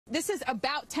this is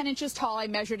about 10 inches tall. I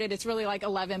measured it. It's really like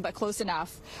 11, but close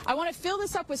enough. I want to fill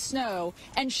this up with snow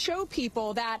and show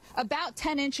people that about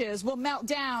 10 inches will melt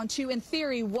down to, in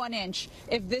theory, 1 inch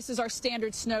if this is our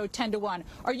standard snow 10 to 1.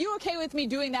 Are you okay with me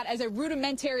doing that as a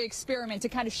rudimentary experiment to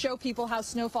kind of show people how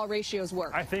snowfall ratios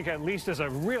work? I think at least as a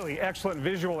really excellent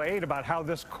visual aid about how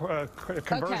this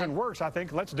conversion works, I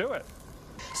think let's do it.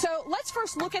 So let's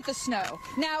first look at the snow.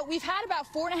 Now, we've had about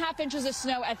 4.5 inches of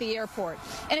snow at the airport.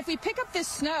 And if we pick up this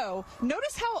snow,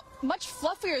 notice how much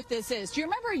fluffier this is. Do you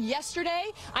remember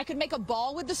yesterday I could make a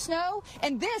ball with the snow?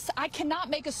 And this, I cannot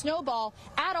make a snowball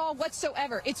at all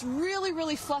whatsoever. It's really,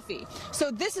 really fluffy. So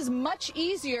this is much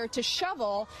easier to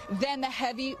shovel than the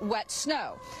heavy, wet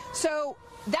snow. So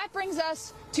that brings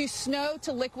us to snow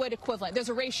to liquid equivalent. There's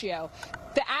a ratio.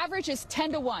 The average is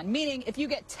 10 to 1, meaning if you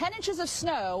get 10 inches of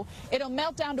snow, it'll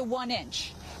melt down to 1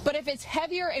 inch. But if it's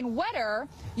heavier and wetter,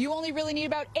 you only really need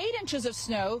about 8 inches of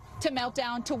snow to melt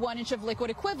down to 1 inch of liquid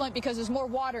equivalent because there's more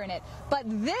water in it. But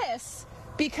this,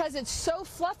 because it's so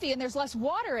fluffy and there's less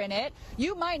water in it,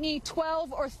 you might need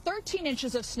 12 or 13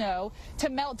 inches of snow to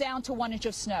melt down to 1 inch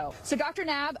of snow. So Dr.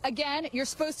 Nab, again, you're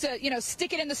supposed to,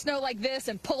 stick it in the snow like this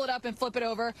and pull it up and flip it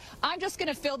over. I'm just going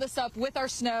to fill this up with our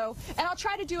snow, and I'll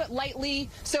try to do it lightly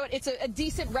so it's a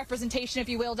decent representation, if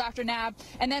you will, Dr. Nab.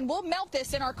 And then we'll melt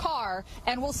this in our car,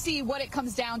 and we'll see what it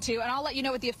comes down to, and I'll let you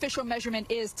know what the official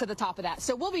measurement is to the top of that.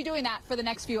 So we'll be doing that for the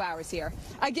next few hours here.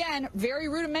 Again, very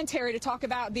rudimentary to talk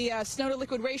about the snow to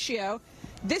liquid ratio.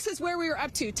 This is where we were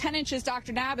up to. 10 inches,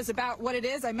 Dr. Nab, is about what it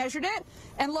is. I measured it,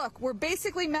 and look, we're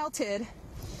basically melted,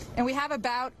 and we have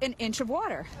about 1 inch of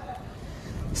water.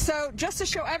 So just to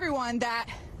show everyone that,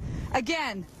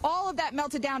 again, all of that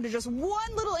melted down to just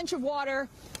 1 little inch of water.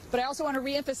 But I also want to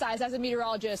reemphasize, as a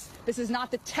meteorologist, this is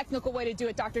not the technical way to do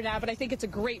it, Dr. Nab, but I think it's a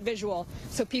great visual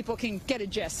so people can get a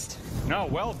gist. No,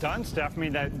 well done, Steph. I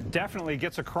mean, that definitely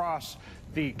gets across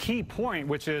the key point,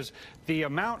 which is the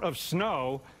amount of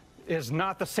snow is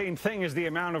not the same thing as the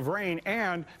amount of rain,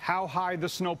 and how high the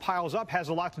snow piles up has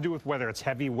a lot to do with whether it's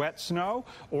heavy, wet snow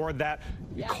or that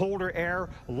colder air,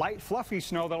 light, fluffy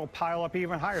snow that'll pile up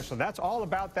even higher. So that's all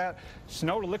about that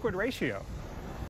snow to liquid ratio.